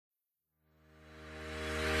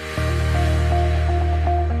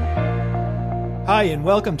Hi, and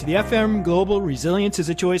welcome to the FM Global Resilience is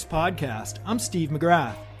a Choice podcast. I'm Steve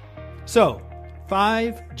McGrath. So,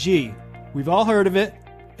 5G. We've all heard of it,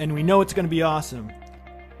 and we know it's going to be awesome.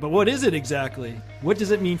 But what is it exactly? What does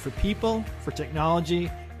it mean for people, for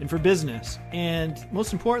technology, and for business? And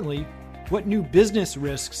most importantly, what new business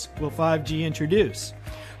risks will 5G introduce?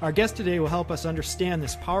 Our guest today will help us understand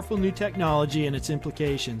this powerful new technology and its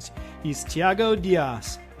implications. He's Tiago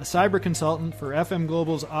Dias, a cyber consultant for FM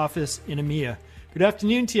Global's office in EMEA. Good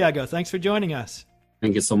afternoon, Tiago. Thanks for joining us.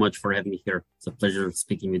 Thank you so much for having me here. It's a pleasure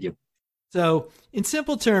speaking with you. So, in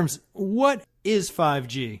simple terms, what is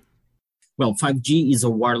 5G? Well, 5G is a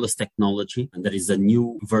wireless technology, and that is a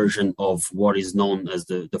new version of what is known as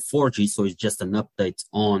the 4G. So it's just an update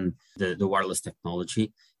on the wireless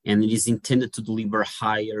technology, and it is intended to deliver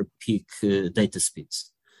higher peak data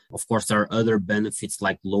speeds. Of course, there are other benefits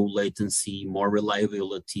like low latency, more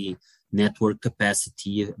reliability, network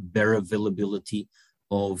capacity, better availability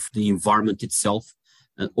of the environment itself.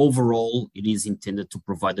 And overall, it is intended to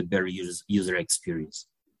provide a better user experience.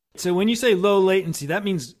 So when you say low latency, that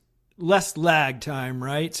means less lag time,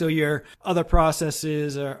 right? So your other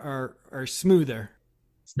processes are smoother.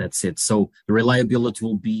 That's it. So the reliability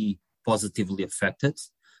will be positively affected.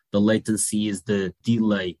 The latency is the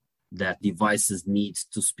delay that devices need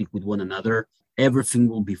to speak with one another. Everything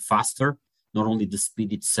will be faster, not only the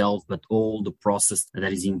speed itself, but all the process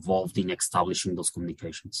that is involved in establishing those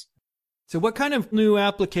communications. So what kind of new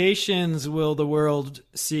applications will the world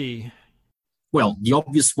see? Well, the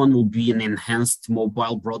obvious one will be an enhanced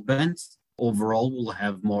mobile broadband. Overall, we'll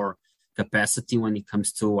have more capacity when it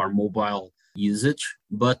comes to our mobile usage.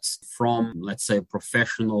 But from, let's say, a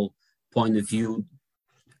professional point of view,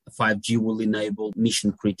 5G will enable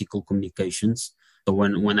mission-critical communications. So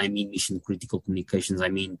when I mean mission-critical communications, I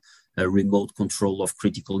mean remote control of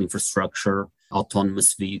critical infrastructure,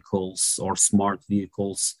 autonomous vehicles or smart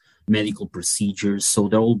vehicles, medical procedures. So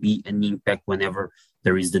there will be an impact whenever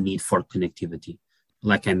there is the need for connectivity.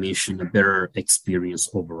 Like I mentioned, a better experience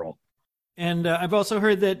overall. And I've also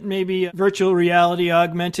heard that maybe virtual reality,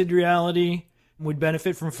 augmented reality would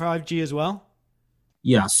benefit from 5G as well?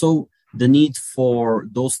 Yeah, so the need for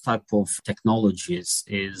those type of technologies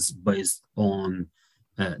is based on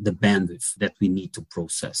the bandwidth that we need to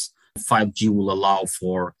process. 5G will allow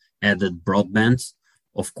for added broadband.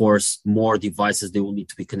 Of course, more devices, they will need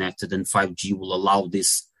to be connected, and 5G will allow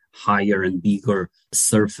this higher and bigger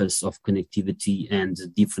surface of connectivity and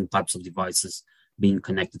different types of devices being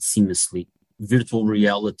connected seamlessly. Virtual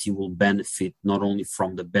reality will benefit not only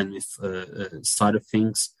from the bandwidth side of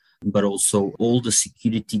things, but also all the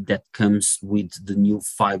security that comes with the new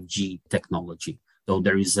 5G technology. So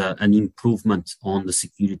there is an improvement on the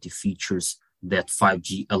security features that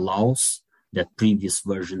 5G allows, that previous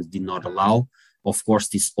versions did not allow. Of course,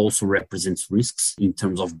 this also represents risks in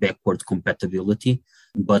terms of backward compatibility,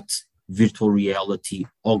 but virtual reality,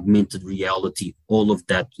 augmented reality, all of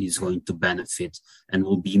that is going to benefit and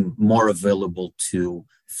will be more available to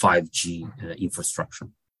 5G infrastructure.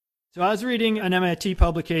 So I was reading an MIT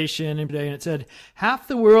publication today, and it said half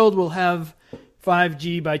the world will have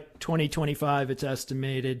 5G by 2025, it's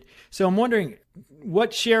estimated. So I'm wondering,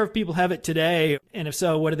 what share of people have it today? And if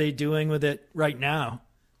so, what are they doing with it right now?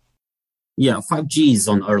 Yeah, 5G is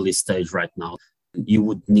on early stage right now. You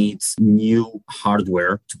would need new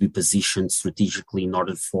hardware to be positioned strategically in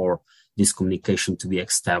order for this communication to be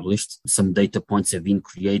established. Some data points have been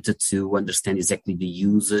created to understand exactly the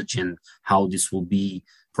usage and how this will be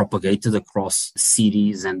propagated across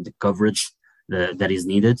cities and the coverage that is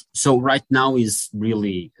needed. So right now is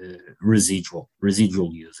really residual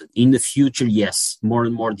use. In the future, yes, more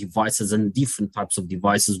and more devices and different types of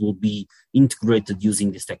devices will be integrated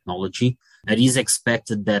using this technology. It is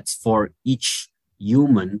expected that for each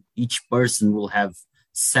human, each person will have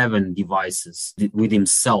 7 devices with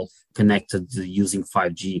himself connected using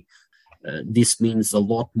 5G. This means a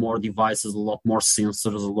lot more devices, a lot more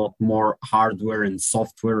sensors, a lot more hardware and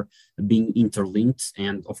software being interlinked.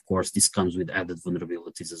 And of course, this comes with added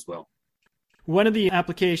vulnerabilities as well. One of the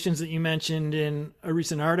applications that you mentioned in a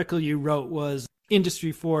recent article you wrote was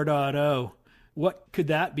Industry 4.0. What could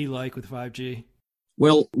that be like with 5G?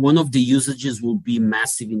 Well, one of the usages will be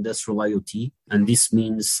massive industrial IoT, and this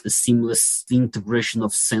means a seamless integration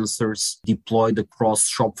of sensors deployed across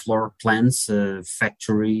shop floor plants,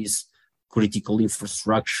 factories, critical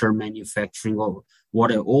infrastructure, manufacturing, or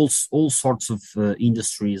all sorts of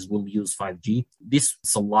industries will use 5G. This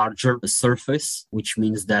is a larger surface, which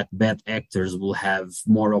means that bad actors will have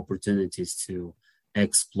more opportunities to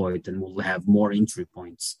exploit and will have more entry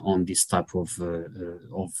points on this type of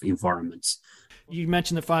environments. You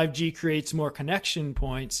mentioned that 5G creates more connection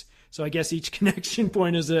points. So I guess each connection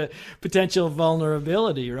point is a potential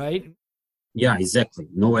vulnerability, right? Yeah, exactly.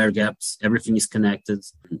 No air gaps. Everything is connected.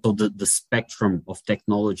 So the spectrum of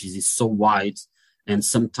technologies is so wide. And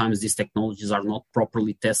sometimes these technologies are not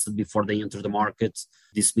properly tested before they enter the market.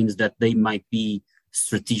 This means that they might be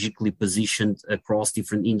strategically positioned across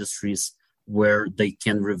different industries where they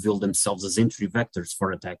can reveal themselves as entry vectors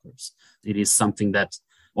for attackers. It is something that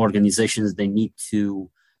organizations, they need to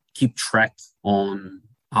keep track on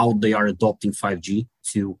how they are adopting 5G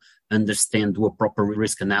to understand, do a proper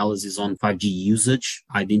risk analysis on 5G usage,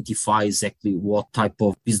 identify exactly what type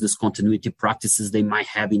of business continuity practices they might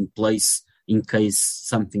have in place in case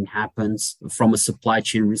something happens. From a supply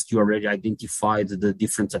chain risk, you already identified the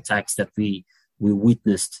different attacks that we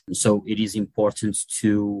witnessed. So it is important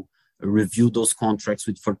to review those contracts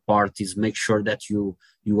with third parties, make sure that you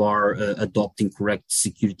are adopting correct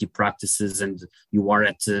security practices and you are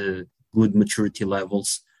at good maturity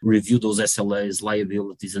levels, review those SLAs,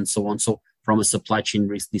 liabilities, and so on. So from a supply chain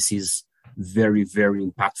risk, this is very, very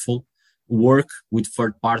impactful. Work with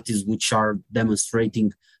third parties which are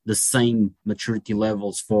demonstrating the same maturity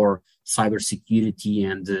levels for cybersecurity.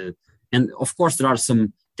 And of course, there are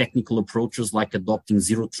some technical approaches like adopting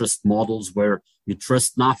zero trust models where you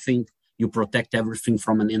trust nothing, you protect everything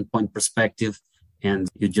from an endpoint perspective, and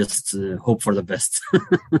you just hope for the best.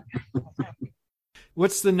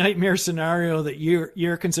 What's the nightmare scenario that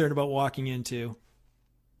you're concerned about walking into?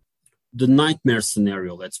 The nightmare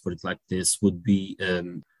scenario, let's put it like this, would be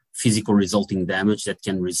physical resulting damage that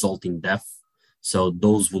can result in death. So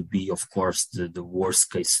those would be, of course, the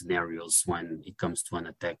worst case scenarios when it comes to an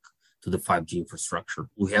attack to the 5G infrastructure.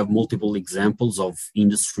 We have multiple examples of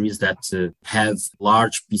industries that have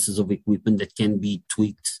large pieces of equipment that can be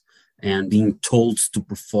tweaked and being told to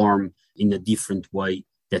perform in a different way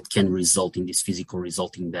that can result in this physical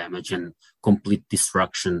resulting damage and complete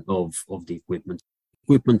destruction of the equipment.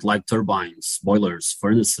 Equipment like turbines, boilers,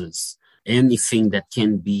 furnaces, anything that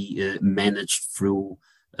can be managed through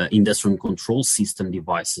industrial control system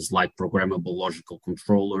devices like programmable logical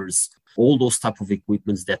controllers, all those type of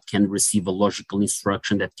equipments that can receive a logical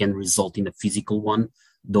instruction that can result in a physical one,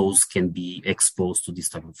 those can be exposed to this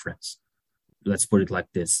type of threats. Let's put it like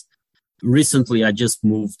this. Recently, I just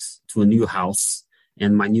moved to a new house,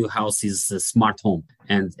 and my new house is a smart home,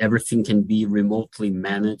 and everything can be remotely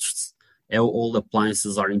managed. All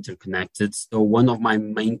appliances are interconnected. So one of my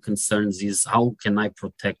main concerns is how can I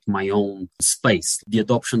protect my own space? The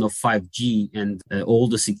adoption of 5G and all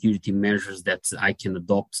the security measures that I can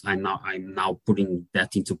adopt, I'm now putting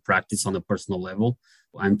that into practice on a personal level.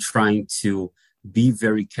 I'm trying to be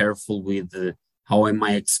very careful with how am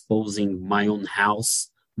I exposing my own house,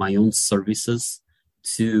 my own services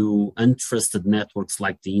to untrusted networks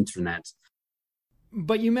like the internet.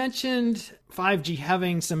 But you mentioned 5G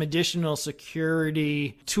having some additional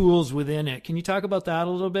security tools within it. Can you talk about that a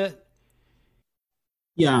little bit?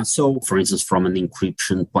 Yeah, so for instance, from an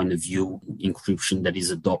encryption point of view, encryption that is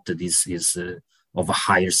adopted is of a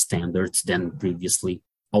higher standard than previously.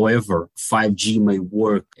 However, 5G may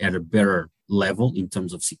work at a better level in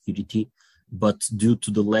terms of security, but due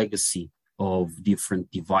to the legacy of different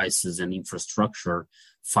devices and infrastructure,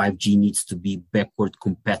 5G needs to be backward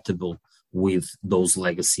compatible with those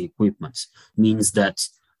legacy equipments. Means that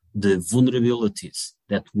the vulnerabilities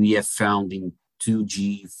that we have found in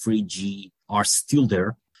 2G, 3G are still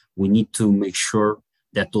there. We need to make sure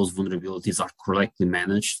that those vulnerabilities are correctly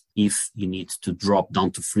managed if you need to drop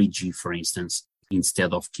down to 3G, for instance,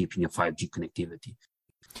 instead of keeping a 5G connectivity.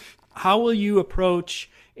 How will you approach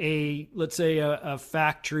let's say a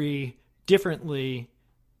factory differently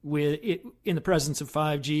with it in the presence of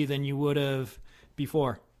 5G than you would have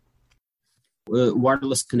before?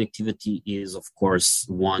 Wireless connectivity is, of course,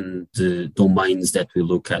 one of the domains that we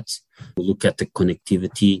look at. We look at the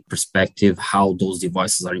connectivity perspective, how those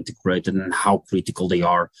devices are integrated and how critical they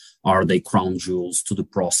are. Are they crown jewels to the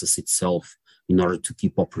process itself in order to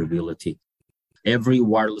keep operability? Every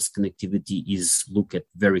wireless connectivity is looked at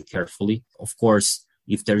very carefully. Of course,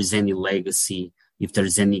 if there is any legacy, if there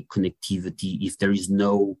is any connectivity, if there is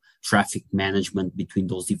no traffic management between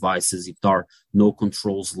those devices, if there are no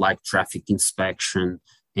controls like traffic inspection,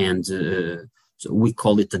 and so we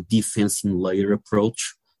call it a defense-in layer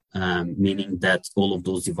approach, meaning that all of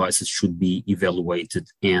those devices should be evaluated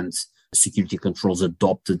and security controls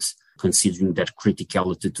adopted, considering that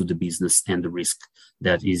criticality to the business and the risk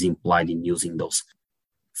that is implied in using those.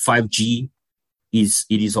 5G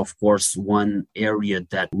is of course one area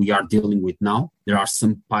that we are dealing with now. There are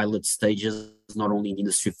some pilot stages, not only in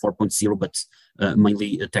Industry 4.0, but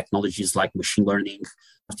mainly technologies like machine learning,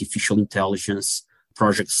 artificial intelligence,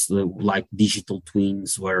 projects like digital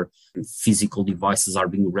twins, where physical devices are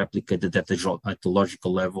being replicated at the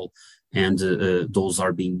logical level, and those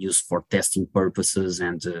are being used for testing purposes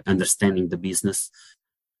and understanding the business.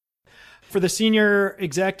 For the senior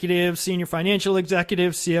executives, senior financial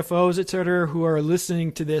executives, CFOs, et cetera, who are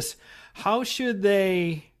listening to this, how should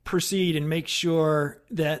they proceed and make sure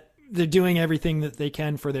that they're doing everything that they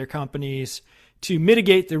can for their companies to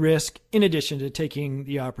mitigate the risk in addition to taking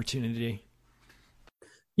the opportunity?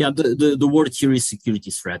 Yeah, the word here is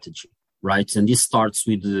security strategy, right? And this starts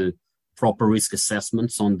with the proper risk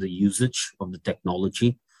assessments on the usage of the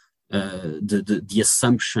technology. The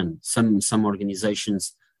assumption, some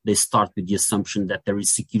organizations, they start with the assumption that there is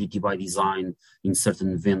security by design in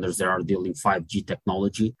certain vendors that are dealing 5G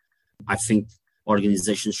technology. I think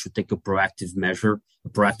organizations should take a proactive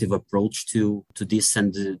approach to this,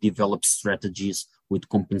 and develop strategies with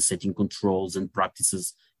compensating controls and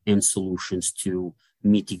practices and solutions to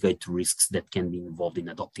mitigate risks that can be involved in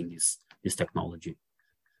adopting this technology.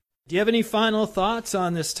 Do you have any final thoughts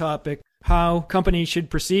on this topic? How companies should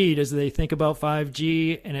proceed as they think about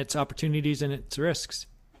 5G and its opportunities and its risks?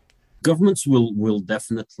 Governments will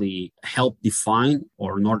definitely help define,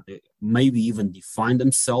 or not, maybe even define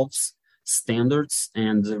themselves, standards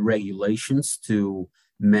and regulations to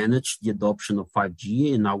manage the adoption of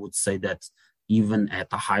 5G. And I would say that even at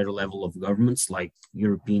a higher level of governments like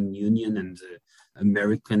European Union and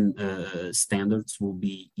American standards will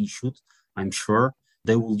be issued, I'm sure.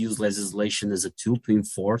 They will use legislation as a tool to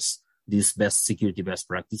enforce these security best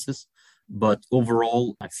practices. But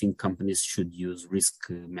overall, I think companies should use risk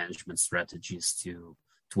management strategies to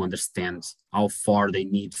understand how far they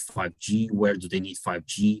need 5G, where do they need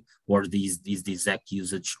 5G, what are the exact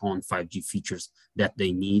usage on 5G features that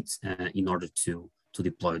they need in order to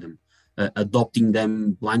deploy them. Adopting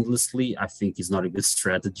them blindlessly, I think, is not a good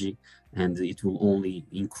strategy, and it will only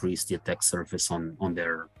increase the attack surface on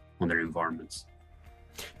their environments.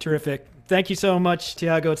 Terrific. Thank you so much,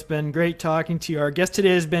 Tiago. It's been great talking to you. Our guest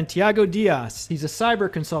today has been Tiago Dias. He's a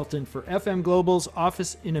cyber consultant for FM Global's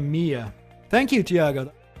office in EMEA. Thank you,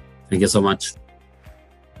 Tiago. Thank you so much.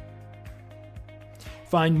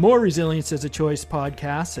 Find more Resilience as a Choice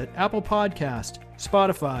podcasts at Apple Podcast,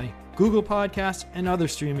 Spotify, Google Podcasts, and other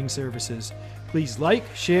streaming services. Please like,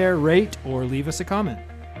 share, rate, or leave us a comment.